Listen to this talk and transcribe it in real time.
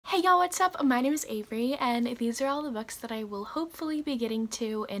Hey y'all, what's up? My name is Averie, and these are all the books that I will hopefully be getting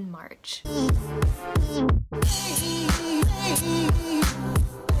to in March.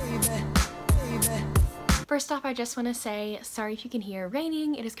 First off, I just want to say sorry if you can hear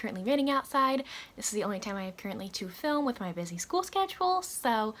raining. It is currently raining outside. This is the only time I have currently to film with my busy school schedule,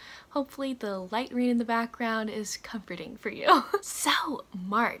 so hopefully the light rain in the background is comforting for you. So,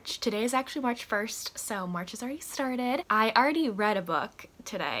 March. Today is actually March 1st, so March has already started. I already read a book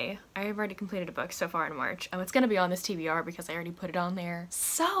today. I have already completed a book so far in March. It's gonna be on this TBR because I already put it on there.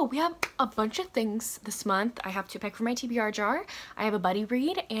 So we have a bunch of things this month. I have to pick for my TBR jar. I have a buddy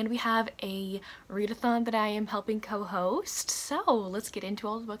read, and we have a readathon that I am helping co-host. So let's get into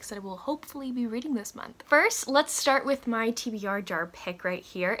all the books that I will hopefully be reading this month. First, let's start with my TBR jar pick right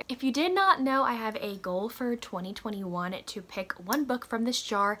here. If you did not know, I have a goal for 2021 to pick one book from this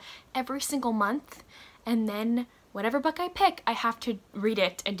jar every single month, and then whatever book I pick, I have to read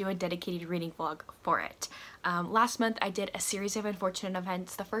it and do a dedicated reading vlog for it. Last month I did A Series of Unfortunate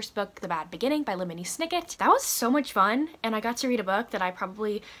Events, the first book, The Bad Beginning by Lemony Snicket. That was so much fun, and I got to read a book that I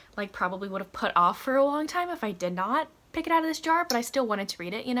probably would have put off for a long time if I did not pick it out of this jar, but I still wanted to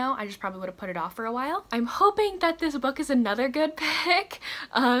read it, you know? I just probably would have put it off for a while. I'm hoping that this book is another good pick,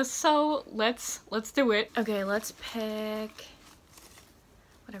 so let's do it. Okay, let's pick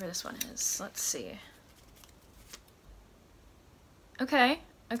whatever this one is. Let's see. Okay,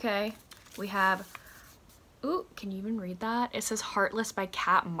 we have, ooh, can you even read that? It says Heartless by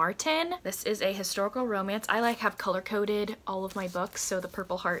Kat Martin. This is a historical romance. I have color-coded all of my books, so the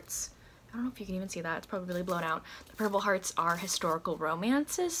purple hearts, I don't know if you can even see that, it's probably really blown out. The purple hearts are historical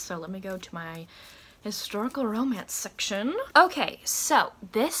romances, so let me go to my historical romance section. Okay, so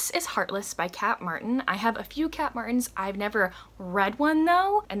this is Heartless by Kat Martin. I have a few Kat Martins. I've never read one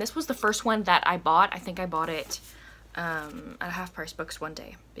though, and this was the first one that I bought. I think I bought it at Half Price Books one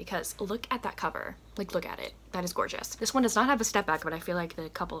day, because look at that cover. Look at it. That is gorgeous. This one does not have a step back, but I feel like the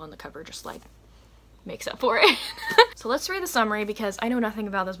couple on the cover just makes up for it. So let's read the summary because I know nothing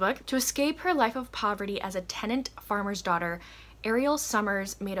about this book. To escape her life of poverty as a tenant farmer's daughter, Ariel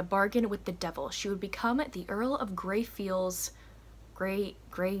Summers made a bargain with the devil. She would become the Earl of Greyvilles,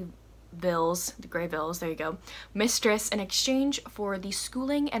 there you go, mistress in exchange for the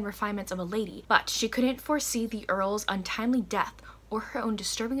schooling and refinements of a lady. But she couldn't foresee the Earl's untimely death or her own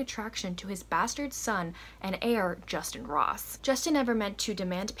disturbing attraction to his bastard son and heir, Justin Ross. Justin never meant to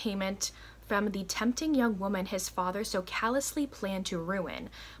demand payment from the tempting young woman his father so callously planned to ruin,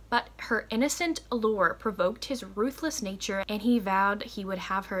 but her innocent allure provoked his ruthless nature, and he vowed he would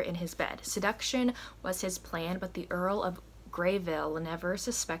have her in his bed. Seduction was his plan, but the Earl of Greyville never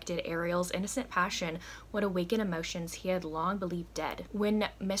suspected Ariel's innocent passion would awaken emotions he had long believed dead. When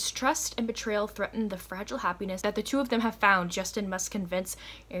mistrust and betrayal threaten the fragile happiness that the two of them have found, Justin must convince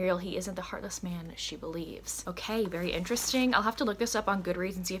Ariel he isn't the heartless man she believes. Okay, very interesting. I'll have to look this up on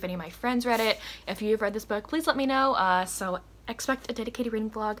Goodreads and see if any of my friends read it. If you've read this book, please let me know. So expect a dedicated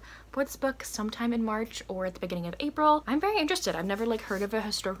reading vlog for this book sometime in March or at the beginning of April. I'm very interested. I've never heard of a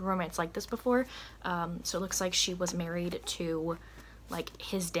historical romance like this before. So it looks like she was married to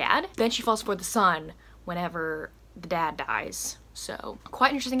his dad. Then she falls for the son whenever the dad dies. So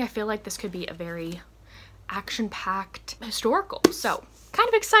quite interesting. I feel like this could be a very action-packed historical. So kind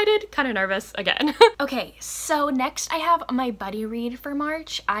of excited, kind of nervous again. Okay, so next I have my buddy read for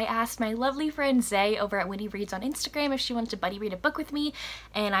March. I asked my lovely friend Zay over at Winnie Reads on Instagram if she wanted to buddy read a book with me,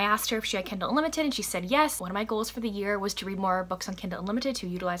 and I asked her if she had Kindle Unlimited, and she said yes. One of my goals for the year was to read more books on Kindle Unlimited to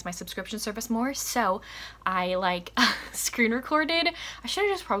utilize my subscription service more, so I screen recorded. I should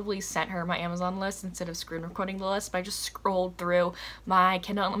have just probably sent her my Amazon list instead of screen recording the list, but I just scrolled through my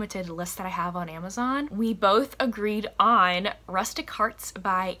Kindle Unlimited list that I have on Amazon. We both agreed on Rustic Hearts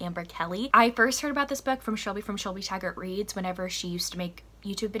by Amber Kelly. I first heard about this book from Shelby Taggart Reads whenever she used to make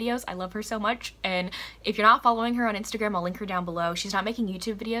YouTube videos. I love her so much, and if you're not following her on Instagram, I'll link her down below. She's not making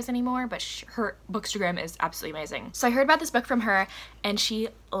YouTube videos anymore, but her Bookstagram is absolutely amazing. So I heard about this book from her, and she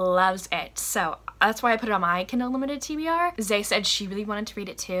loves it, so that's why I put it on my Kindle Unlimited TBR. Zay said she really wanted to read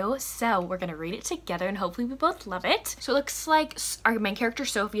it too, so we're gonna read it together and hopefully we both love it. So it looks like our main character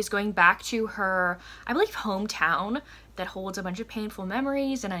Sophie is going back to her, I believe, hometown that holds a bunch of painful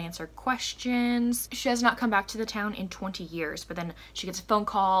memories and unanswered questions. She has not come back to the town in 20 years, but then she gets a phone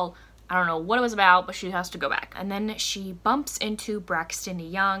call. I don't know what it was about, but she has to go back. And then she bumps into Braxton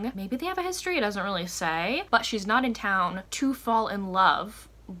Young. Maybe they have a history, it doesn't really say, but she's not in town to fall in love,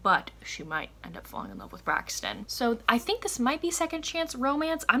 but she might end up falling in love with Braxton. So I think this might be second chance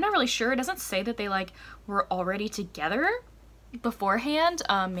romance. I'm not really sure. It doesn't say that they were already together, beforehand.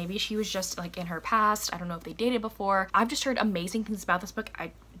 Maybe she was just like in her past. I don't know if they dated before. I've just heard amazing things about this book.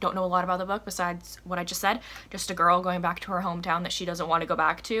 I don't know a lot about the book besides what I just said. Just a girl going back to her hometown that she doesn't want to go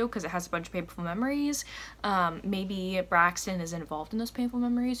back to because it has a bunch of painful memories. Maybe Braxton is involved in those painful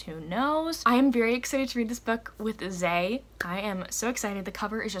memories, who knows. I am very excited to read this book with Zay. I am so excited. The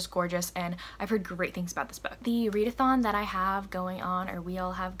cover is just gorgeous and I've heard great things about this book. The readathon that I have going on, or we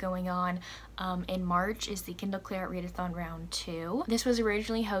all have going on, in March is the Kindle Clear Out Readathon Round 2. This was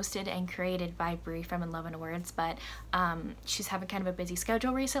originally hosted and created by Brie from In Love and Words, but she's having kind of a busy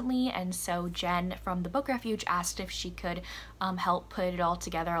schedule recently, and so Jen from the Book Refuge asked if she could help put it all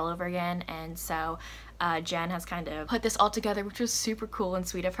together all over again, and so Jen has kind of put this all together, which was super cool and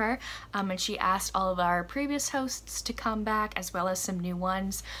sweet of her, and she asked all of our previous hosts to come back as well as some new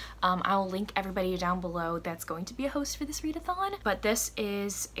ones. I'll link everybody down below that's going to be a host for this readathon, but this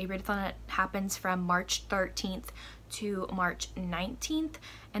is a readathon that happens from March 13th to March 19th,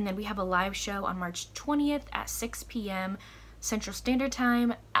 and then we have a live show on March 20th at 6 p.m. Central Standard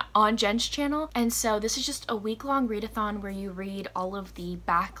Time on Jen's channel. And so this is just a week-long readathon where you read all of the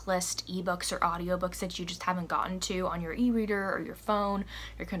backlist ebooks or audiobooks that you just haven't gotten to on your e-reader or your phone,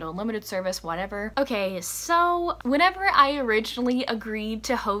 your Kindle Unlimited service, whatever. Okay, so whenever I originally agreed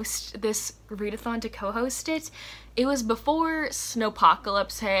to host this readathon, to co-host it, it was before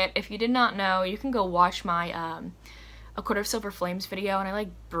Snowpocalypse hit. If you did not know, you can go watch my A Quarter of Silver Flames video, and I like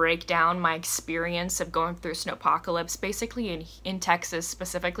break down my experience of going through Snowpocalypse, basically in Texas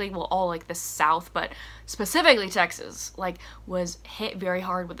specifically, well, all like the South, but specifically Texas, like was hit very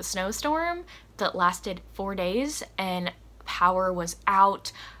hard with a snowstorm that lasted 4 days, and power was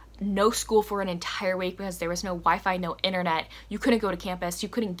out. No school for an entire week because there was no Wi-Fi, no internet. You couldn't go to campus, you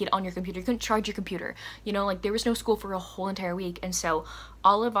couldn't get on your computer, you couldn't charge your computer. You know, like there was no school for a whole entire week, and so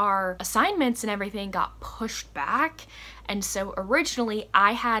all of our assignments and everything got pushed back. And so originally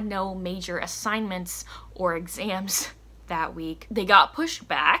I had no major assignments or exams that week. They got pushed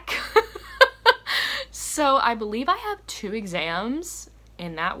back. So I believe I have 2 exams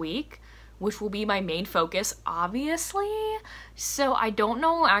in that week, which will be my main focus, obviously. So I don't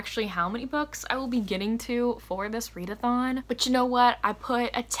know actually how many books I will be getting to for this readathon. But you know what? I put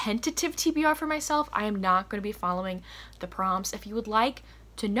a tentative TBR for myself. I am not going to be following the prompts. If you would like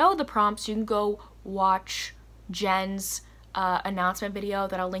to know the prompts, you can go watch Jen's announcement video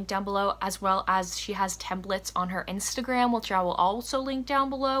that I'll link down below, as well as she has templates on her Instagram, which I will also link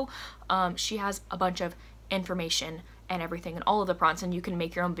down below. She has a bunch of information and everything and all of the prompts, and you can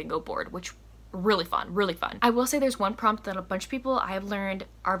make your own bingo board, which really fun, really fun. I will say there's one prompt that a bunch of people I have learned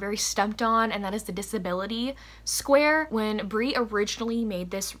are very stumped on, and that is the disability square. When Brie originally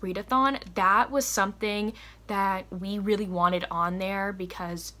made this readathon, that was something that we really wanted on there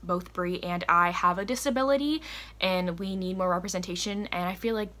because both Brie and I have a disability and we need more representation, and I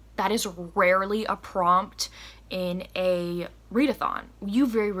feel like that is rarely a prompt in a readathon. You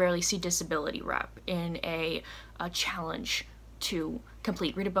very rarely see disability rep in a challenge to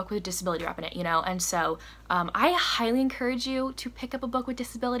complete. Read a book with a disability rep in it, you know? And so I highly encourage you to pick up a book with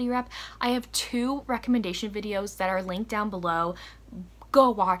disability rep. I have 2 recommendation videos that are linked down below. Go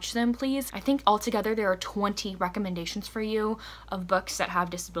watch them, please. I think altogether there are 20 recommendations for you of books that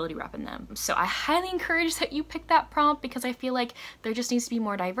have disability rep in them. So I highly encourage that you pick that prompt because I feel like there just needs to be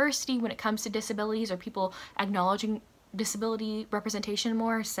more diversity when it comes to disabilities or people acknowledging disability representation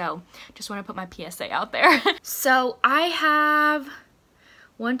more. So just want to put my PSA out there. So I have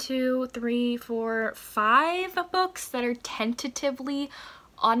 1, 2, 3, 4, 5 books that are tentatively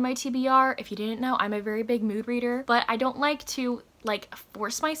on my TBR. If you didn't know, I'm a very big mood reader, but I don't like to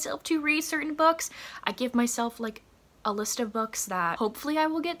force myself to read certain books. I give myself like a list of books that hopefully I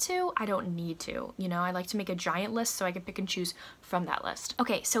will get to. I don't need to, you know? I like to make a giant list so I can pick and choose from that list.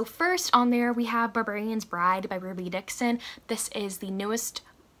 Okay, so first on there we have Barbarian's Bride by Ruby Dixon. This is the newest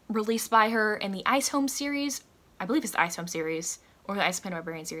release by her in the Ice Home series. I believe it's the Ice Home series, or the Ice Planet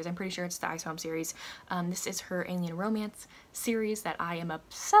Barbarian series. I'm pretty sure it's the Ice Home series. This is her alien romance series that I am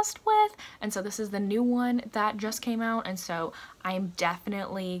obsessed with, and so this is the new one that just came out, and so I am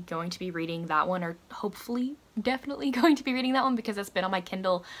definitely going to be reading that one, or hopefully definitely going to be reading that one because it's been on my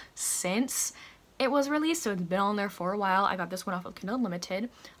Kindle since it was released, so it's been on there for a while. I got this one off of Kindle Unlimited.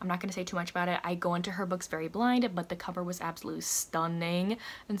 I'm not going to say too much about it. I go into her books very blind, but the cover was absolutely stunning,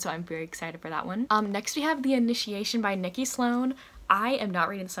 and so I'm very excited for that one. Next we have The Initiation by Nikki Sloan. I am not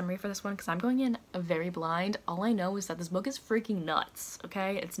reading the summary for this one because I'm going in very blind. All I know is that this book is freaking nuts,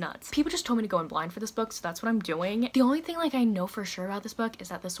 okay? It's nuts. People just told me to go in blind for this book, so that's what I'm doing. The only thing I know for sure about this book is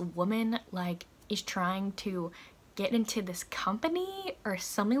that this woman is trying to get into this company or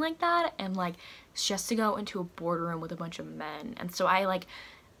something like that, and she has to go into a boardroom with a bunch of men, and so I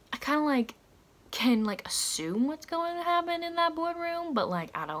kind of can like assume what's going to happen in that boardroom, but like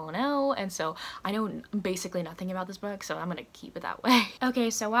I don't know. And so I know basically nothing about this book, so I'm gonna keep it that way. Okay,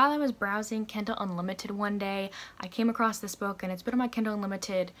 so while I was browsing Kindle Unlimited one day, I came across this book, and it's been on my Kindle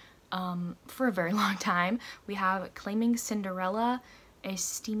Unlimited for a very long time. We have Claiming Cinderella, a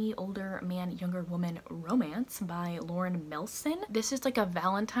steamy older man, younger woman romance by Lauren Milson. This is like a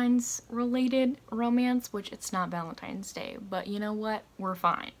Valentine's related romance, which it's not Valentine's Day, but you know what? We're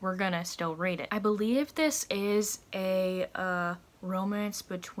fine. We're gonna still read it. I believe this is a romance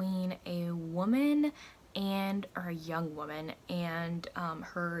between a woman or a young woman and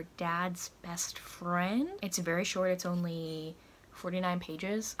her dad's best friend. It's very short. It's only 49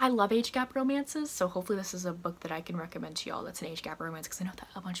 pages. I love age gap romances, so hopefully this is a book that I can recommend to y'all that's an age gap romance, because I know that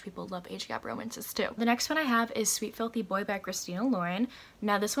a bunch of people love age gap romances too. The next one I have is Sweet Filthy Boy by Christina Lauren.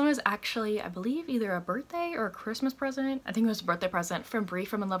 Now this one was actually, I believe, either a birthday or a Christmas present. I think it was a birthday present from Brie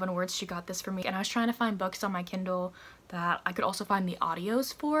from 11 Words. She got this for me, and I was trying to find books on my Kindle that I could also find the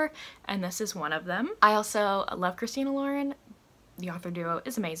audios for, and this is one of them. I also love Christina Lauren. The author duo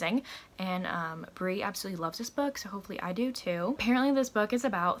is amazing, and Brie absolutely loves this book, so hopefully I do too. Apparently this book is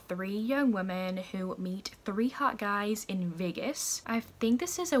about 3 young women who meet 3 hot guys in Vegas. I think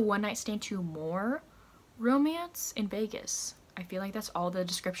this is a one night stand to more romance in Vegas. I feel like that's all the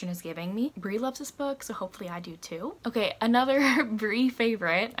description is giving me. Brie loves this book, so hopefully I do too. Okay, another Brie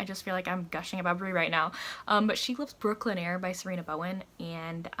favorite. I just feel like I'm gushing about Brie right now. But she loves Brooklyn Air by Serena Bowen,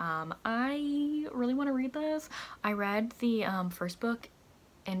 and I really want to read this. I read the first book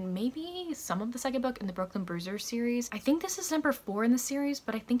and maybe some of the second book in the Brooklyn Bruiser series. I think this is number 4 in the series,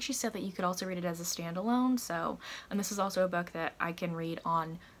 but I think she said that you could also read it as a standalone. So, and this is also a book that I can read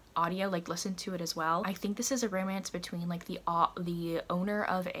on audio, like listen to it as well. I think this is a romance between like the owner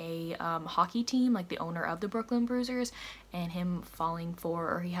of a hockey team, like the owner of the Brooklyn Bruisers, and him falling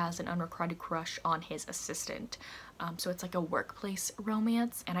for, or he has an unrequited crush on his assistant. So it's like a workplace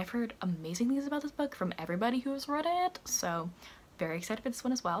romance, and I've heard amazing things about this book from everybody who has read it, so very excited for this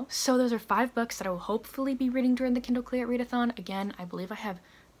one as well. So those are 5 books that I will hopefully be reading during the Kindle Clear Readathon. Again, I believe I have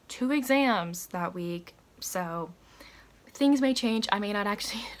 2 exams that week, so things may change. I may not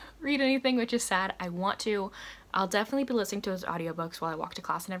actually read anything, which is sad. I want to. I'll definitely be listening to those audiobooks while I walk to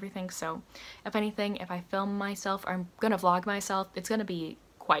class and everything, so if anything, if I film myself, or I'm gonna vlog myself, it's gonna be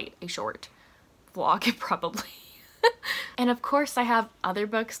quite a short vlog probably. And of course I have other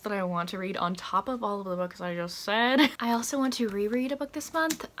books that I want to read on top of all of the books I just said. I also want to reread a book this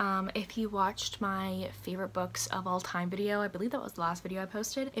month. If you watched my favorite books of all time video, I believe that was the last video I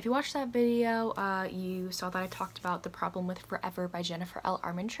posted. If you watched that video, you saw that I talked about The Problem with Forever by Jennifer L.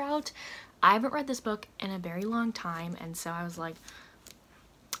 Armentrout. I haven't read this book in a very long time, and so I was like,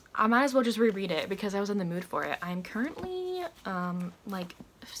 I might as well just reread it because I was in the mood for it. I'm currently like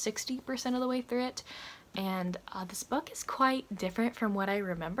 60% of the way through it, and this book is quite different from what I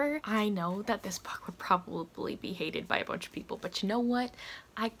remember. I know that this book would probably be hated by a bunch of people, but you know what?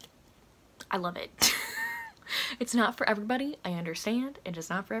 I love it. It's not for everybody, I understand. It is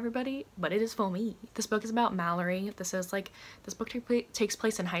not for everybody, but it is for me. This book is about Mallory. This book takes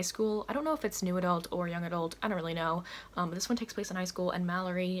place in high school. I don't know if it's new adult or young adult. I don't really know. But this one takes place in high school, and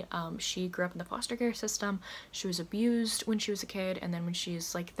Mallory, she grew up in the foster care system. She was abused when she was a kid, and then when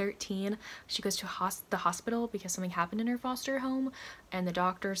she's like 13, she goes to the hospital because something happened in her foster home, and the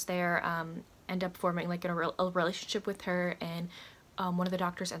doctors there end up forming like a relationship with her, and one of the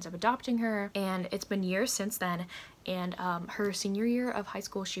doctors ends up adopting her, and it's been years since then, and her senior year of high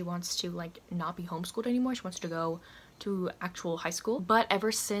school, she wants to like not be homeschooled anymore. She wants to go to actual high school, but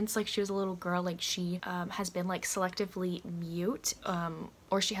ever since like she was a little girl, like she has been like selectively mute,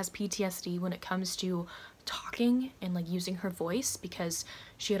 or she has PTSD when it comes to talking and like using her voice, because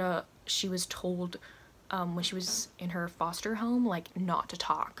she was told when she was in her foster home, like, not to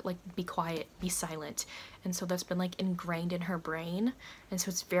talk, like, be quiet, be silent. And so that's been like ingrained in her brain, and so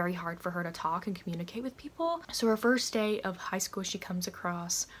it's very hard for her to talk and communicate with people. So her first day of high school, she comes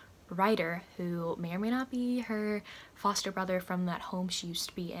across Ryder, who may or may not be her foster brother from that home she used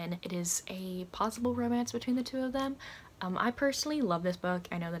to be in. It is a possible romance between the 2 of them. I personally love this book.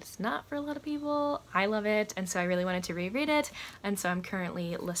 I know that it's not for a lot of people. I love it, and so I really wanted to reread it, and so I'm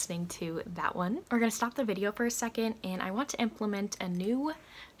currently listening to that one. We're gonna stop the video for a second, and I want to implement a new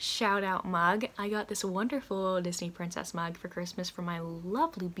shout out mug. I got this wonderful Disney princess mug for Christmas from my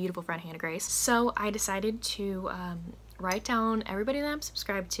lovely, beautiful friend Hannah Grace. So I decided to write down everybody that I'm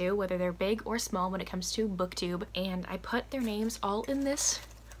subscribed to, whether they're big or small when it comes to BookTube, and I put their names all in this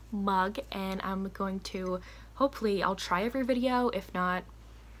mug, and I'm going to, hopefully I'll try every video. If not,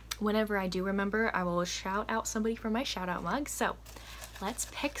 whenever I do remember, I will shout out somebody from my shout out mug. So let's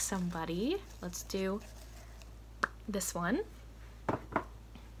pick somebody. Let's do this one.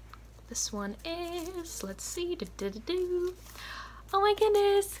 This one is, let's see, oh my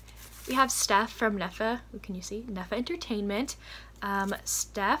goodness. We have Steph from Nefa. Can you see? Nefa Entertainment.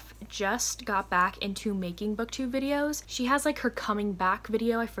 Steph just got back into making booktube videos. She has like her coming back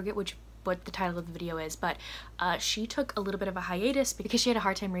video. I forget what the title of the video is, but she took a little bit of a hiatus because she had a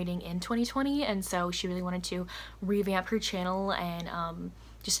hard time reading in 2020, and so she really wanted to revamp her channel and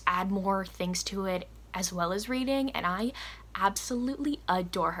just add more things to it as well as reading, and I absolutely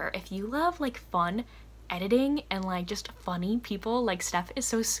adore her. If you love like fun editing and like just funny people, like Steph is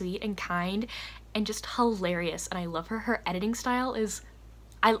so sweet and kind and just hilarious, and I love her. Her editing style is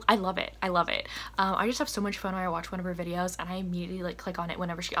I love it. I love it. I just have so much fun when I watch one of her videos, and I immediately like click on it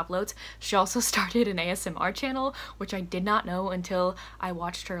whenever she uploads. She also started an ASMR channel, which I did not know until I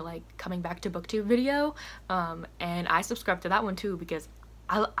watched her like coming back to booktube video, and I subscribed to that one too because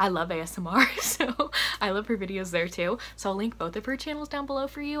I love ASMR, so I love her videos there too. So I'll link both of her channels down below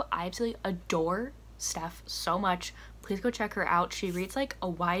for you. I absolutely adore Steph so much. Please go check her out. She reads like a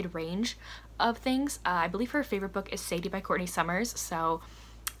wide range of things. I believe her favorite book is Sadie by Courtney Summers, so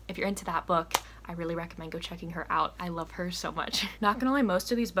if you're into that book, I really recommend go checking her out. I love her so much. Not gonna lie,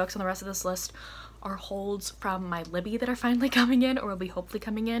 most of these books on the rest of this list are holds from my Libby that are finally coming in, or will be hopefully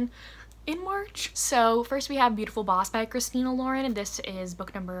coming in March. So first we have Beautiful Boss by Christina Lauren, and this is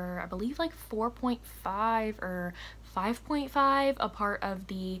book number, I believe like 4.5 or 5.5, a part of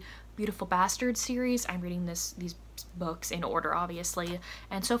the Beautiful Bastard series. I'm reading these books in order, obviously,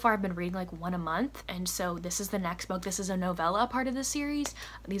 and so far I've been reading like one a month, and so this is the next book. This is a novella part of the series.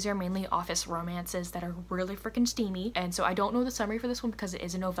 These are mainly office romances that are really freaking steamy, and so I don't know the summary for this one because it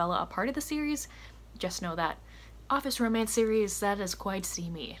is a novella, a part of the series. Just know that office romance series, that is quite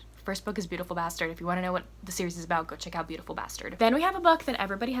steamy. First book is Beautiful Bastard. If you want to know what the series is about, go check out Beautiful Bastard. Then we have a book that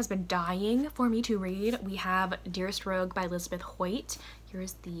everybody has been dying for me to read. We have Dearest Rogue by Elizabeth Hoyt.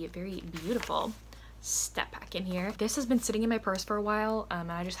 Here's the very beautiful step back in here. This has been sitting in my purse for a while,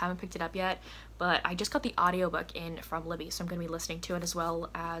 and I just haven't picked it up yet, but I just got the audiobook in from Libby, so I'm going to be listening to it as well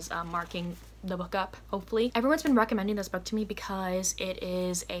as marking the book up, hopefully. Everyone's been recommending this book to me because it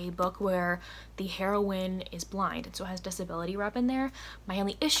is a book where the heroine is blind, and so it has disability rep in there. My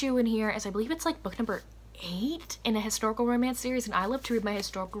only issue in here is I believe it's like book number 8 in a historical romance series, and I love to read my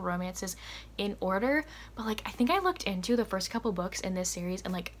historical romances in order, but like I think I looked into the first couple books in this series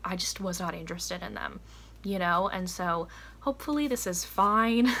and like I just was not interested in them, you know, and so hopefully this is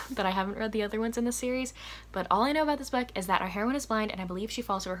fine that I haven't read the other ones in the series. But all I know about this book is that our heroine is blind, and I believe she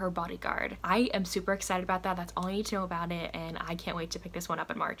falls for her bodyguard. I am super excited about that. That's all I need to know about it, and I can't wait to pick this one up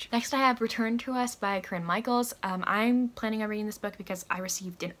in March. Next I have Return to Us by Corinne Michaels. I'm planning on reading this book because I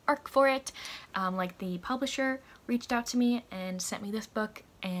received an ARC for it. Like the publisher reached out to me and sent me this book,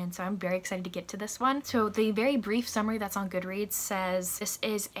 and so I'm very excited to get to this one. So the very brief summary that's on Goodreads says this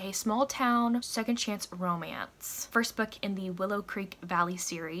is a small town second chance romance. First book in the Willow Creek Valley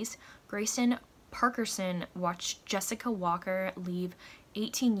series. Grayson Parkerson watched Jessica Walker leave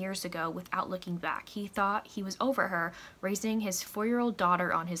 18 years ago without looking back. He thought he was over her, raising his 4-year-old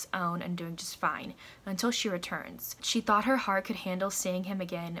daughter on his own and doing just fine, until she returns. She thought her heart could handle seeing him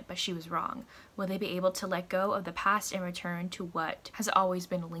again, but she was wrong. Will they be able to let go of the past and return to what has always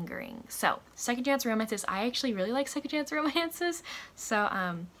been lingering? So, second chance romances. I actually really like second chance romances, so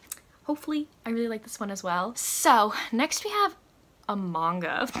hopefully I really like this one as well. So, next we have a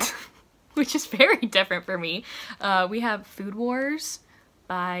manga, which is very different for me. We have Food Wars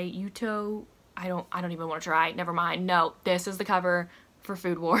by Yuto. I don't even want to try. Never mind. No, this is the cover for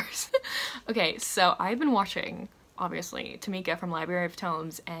Food Wars. Okay, so I've been watching, obviously, Tamika from Library of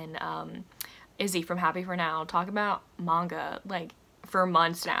Tomes and Izzy from Happy for Now talk about manga like for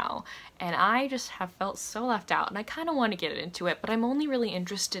months now, and I just have felt so left out, and I kind of want to get into it, but I'm only really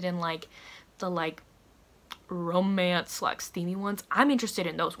interested in like the like romance like steamy ones. I'm interested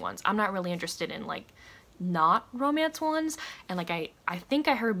in those ones. I'm not really interested in like not romance ones, and like I think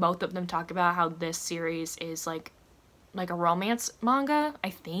I heard both of them talk about how this series is like a romance manga. I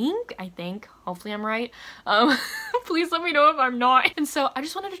think hopefully I'm right. Please let me know if I'm not. And so I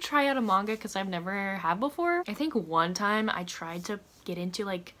just wanted to try out a manga because I've never had before. I think one time I tried to get into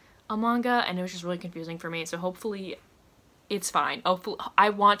like a manga and it was just really confusing for me, so hopefully it's fine. Hopefully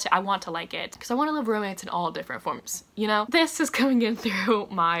I want to like it because I want to love romance in all different forms, you know. This is coming in through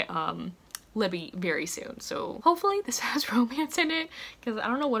my Libby very soon, so hopefully this has romance in it because I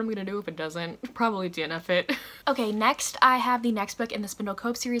don't know what I'm gonna do if it doesn't. Probably DNF it. Okay, next I have the next book in the Spindle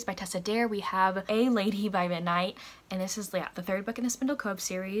Cove series by Tessa Dare. We have A Lady by Midnight, and this is the third book in the Spindle Cove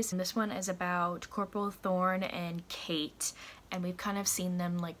series, and this one is about Corporal Thorne and Kate, and we've kind of seen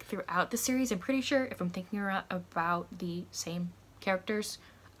them like throughout the series. I'm pretty sure, if I'm thinking about the same characters,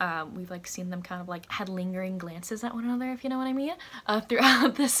 we've like seen them kind of like had lingering glances at one another, if you know what I mean,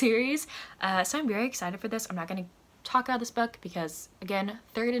 throughout the series. So I'm very excited for this. I'm not gonna talk about this book because, again,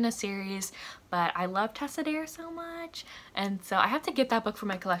 third in a series, but I love Tessa Dare so much, and so I have to get that book for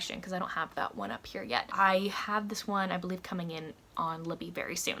my collection because I don't have that one up here yet. I have this one, I believe, coming in on Libby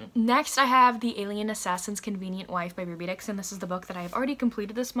very soon. Next, I have The Alien Assassin's Convenient Wife by Ruby Dixon. This is the book that I have already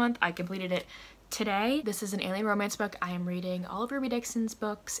completed this month. I completed it today. This is an alien romance book. I am reading all of Ruby Dixon's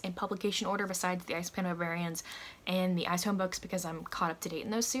books in publication order besides the Ice Planet Barbarians and the Ice Home books because I'm caught up to date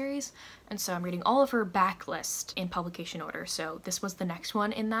in those series. And so I'm reading all of her backlist in publication order. So this was the next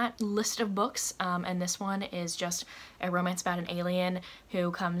one in that list of books. And this one is just a romance about an alien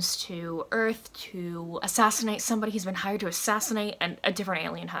who comes to Earth to assassinate somebody he's been hired to assassinate, and a different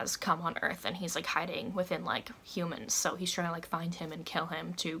alien has come on Earth and he's like hiding within like humans. So he's trying to like find him and kill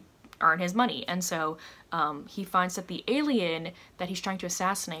him to earn his money. And so he finds that the alien that he's trying to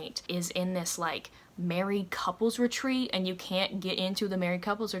assassinate is in this like married couples retreat, and you can't get into the married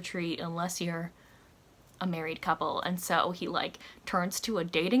couples retreat unless you're a married couple. And so he like turns to a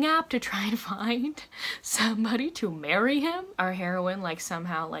dating app to try and find somebody to marry him. Our heroine like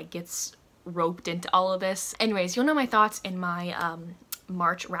somehow like gets roped into all of this. Anyways, you'll know my thoughts in my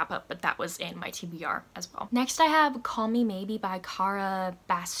March wrap up, but that was in my TBR as well. Next, I have Call Me Maybe by Cara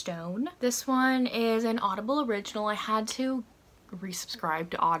Bastone. This one is an Audible original. I had to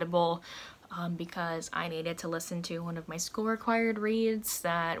resubscribe to Audible because I needed to listen to one of my school required reads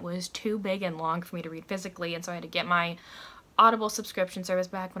that was too big and long for me to read physically, and so I had to get my Audible subscription service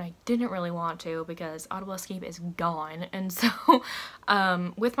back when I didn't really want to because Audible Escape is gone. And so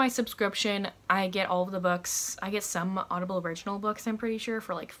with my subscription, I get all of the books. I get some Audible original books, I'm pretty sure,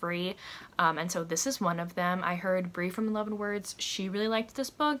 for like free. And so this is one of them. I heard Brie from 11 Words. She really liked this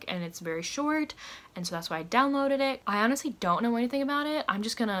book and it's very short, and so that's why I downloaded it. I honestly don't know anything about it. I'm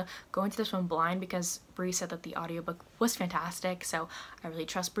just gonna go into this one blind because Brie said that the audiobook was fantastic, so I really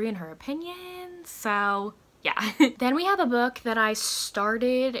trust Brie and her opinion. So yeah. Then we have a book that I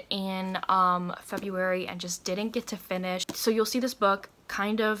started in February and just didn't get to finish. So you'll see this book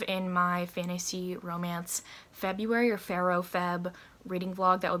kind of in my fantasy romance February or Pharaoh Feb reading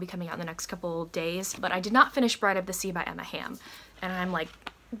vlog that will be coming out in the next couple days. But I did not finish Bride of the Sea by Emma Hamm, and I'm like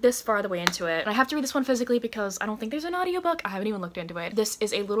this far the way into it. And I have to read this one physically because I don't think there's an audiobook. I haven't even looked into it. This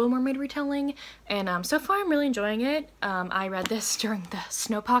is a Little Mermaid retelling, and so far I'm really enjoying it. I read this during the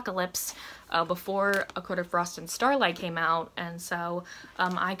snowpocalypse before A Court of Frost and Starlight came out, and so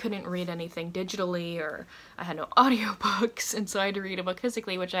I couldn't read anything digitally, or I had no audiobooks, and so I had to read a book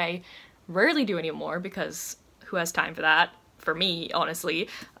physically, which I rarely do anymore because who has time for that? For me, honestly,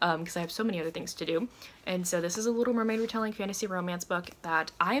 because I have so many other things to do. And so this is a Little Mermaid retelling fantasy romance book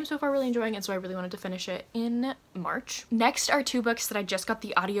that I am so far really enjoying, and so I really wanted to finish it in March. Next are two books that I just got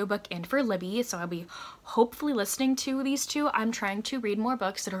the audiobook in for Libby, so I'll be hopefully listening to these two. I'm trying to read more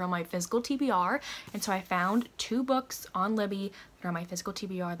books that are on my physical TBR, and so I found two books on Libby that are on my physical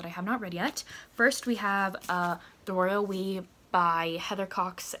TBR that I have not read yet. First, we have The Royal We by Heather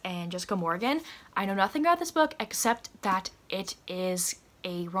Cox and Jessica Morgan. I know nothing about this book except that it is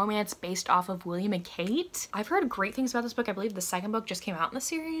a romance based off of William and Kate. I've heard great things about this book. I believe the second book just came out in the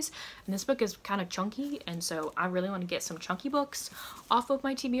series, and this book is kind of chunky, and so I really want to get some chunky books off of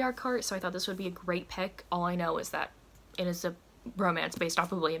my TBR cart, so I thought this would be a great pick. All I know is that it is a romance based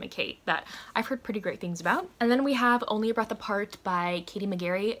off of William and Kate that I've heard pretty great things about. And then we have Only a Breath Apart by Katie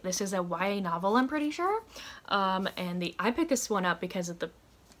McGarry. This is a YA novel, I'm pretty sure. And I picked this one up because of the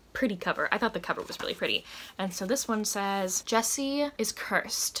pretty cover. I thought the cover was really pretty. And so this one says, Jesse is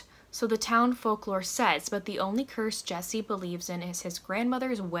cursed, so the town folklore says, but the only curse Jesse believes in is his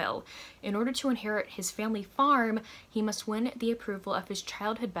grandmother's will. In order to inherit his family farm, he must win the approval of his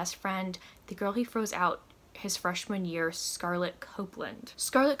childhood best friend, the girl he froze out his freshman year, Scarlett Copeland.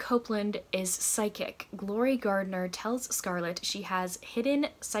 Scarlett Copeland is psychic. Glory Gardner tells Scarlett she has hidden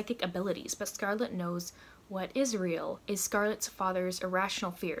psychic abilities, but Scarlett knows what is real is Scarlett's father's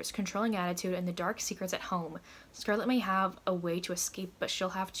irrational fears, controlling attitude, and the dark secrets at home. Scarlett may have a way to escape, but she'll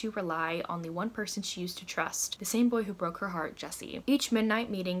have to rely on the one person she used to trust, the same boy who broke her heart, Jesse. Each midnight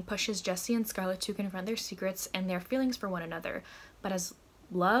meeting pushes Jesse and Scarlett to confront their secrets and their feelings for one another, but as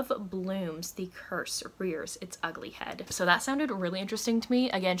Love blooms, the curse rears its ugly head. So that sounded really interesting to me.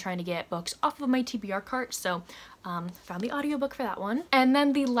 Again, trying to get books off of my TBR cart, so found the audiobook for that one. And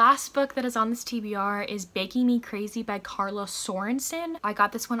then the last book that is on this TBR is Baking Me Crazy by Carlos Sorensen. I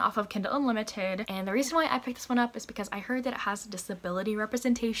got this one off of Kindle Unlimited, and the reason why I picked this one up is because I heard that it has disability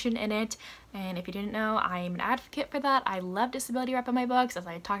representation in it, and if you didn't know, I'm an advocate for that. I love disability rep in my books, as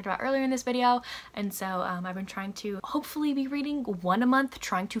I talked about earlier in this video, and so I've been trying to hopefully be reading one a month,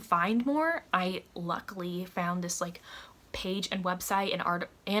 trying to find more. I luckily found this like page and website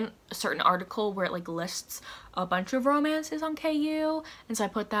and a certain article where it like lists a bunch of romances on KU, and so I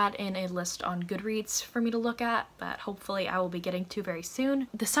put that in a list on Goodreads for me to look at that hopefully I will be getting to very soon.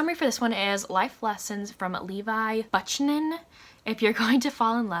 The summary for this one is life lessons from Levi Butchnin. If you're going to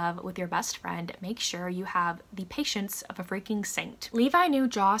fall in love with your best friend, make sure you have the patience of a freaking saint. Levi knew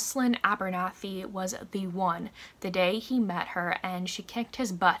Jocelyn Abernathy was the one the day he met her, and she kicked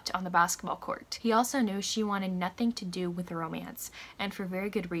his butt on the basketball court. He also knew she wanted nothing to do with romance, and for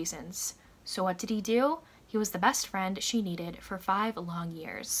very good reasons. So what did he do? He was the best friend she needed for 5 long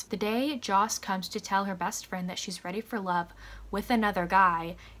years. The day Joss comes to tell her best friend that she's ready for love with another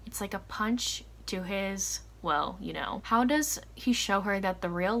guy, it's like a punch to his, well, you know. How does he show her that the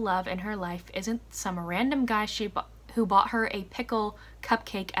real love in her life isn't some random guy who bought her a pickle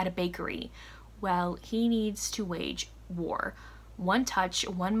cupcake at a bakery? Well, he needs to wage war. One touch,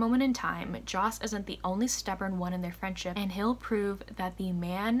 one moment in time. Joss isn't the only stubborn one in their friendship, and he'll prove that the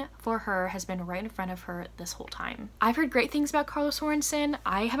man for her has been right in front of her this whole time. I've heard great things about Carlos Sorensen.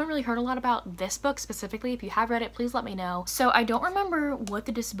 I haven't really heard a lot about this book specifically. If you have read it, please let me know. So I don't remember what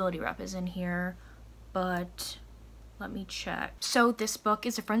the disability rep is in here, but let me check. So this book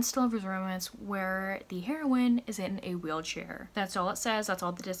is A Friend Still Loves Romance, where the heroine is in a wheelchair. That's all it says. That's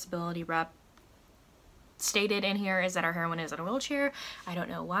all the disability rep stated in here, is that our heroine is in a wheelchair. I don't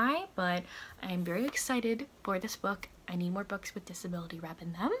know why, but I'm very excited for this book. I need more books with disability rep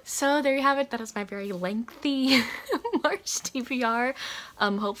in them. So there you have it. That is my very lengthy March TBR.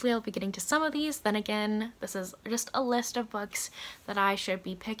 Hopefully I'll be getting to some of these. Then again, this is just a list of books that I should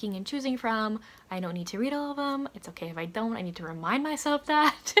be picking and choosing from. I don't need to read all of them. It's okay if I don't. I need to remind myself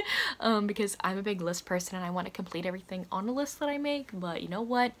that because I'm a big list person and I want to complete everything on the list that I make. But you know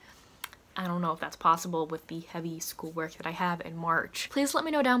what? I don't know if that's possible with the heavy schoolwork that I have in March. Please let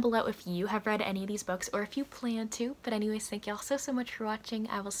me know down below if you have read any of these books or if you plan to. But anyways, thank y'all so much for watching.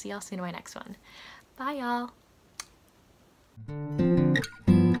 I will see y'all soon in my next one. Bye y'all.